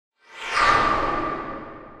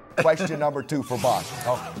Question number 2 for Boss.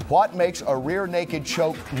 What makes a rear naked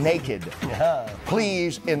choke naked?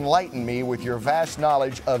 Please enlighten me with your vast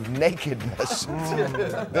knowledge of nakedness.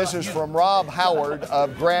 This is from Rob Howard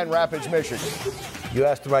of Grand Rapids, Michigan. You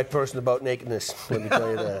asked the right person about nakedness, let me tell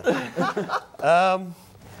you that.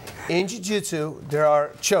 In Jiu-Jitsu, there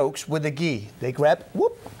are chokes with a gi. They grab,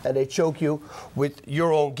 whoop, and they choke you with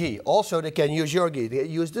your own gi. Also, they can use your gi. They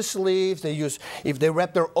use the sleeves. They use, if they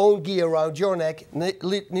wrap their own gi around your neck,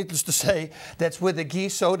 needless to say, that's with a gi,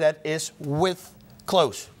 so that is with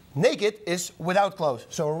clothes. Naked is without clothes.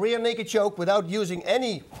 So a rear naked choke without using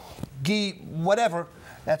any gi, whatever,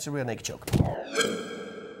 that's a rear naked choke.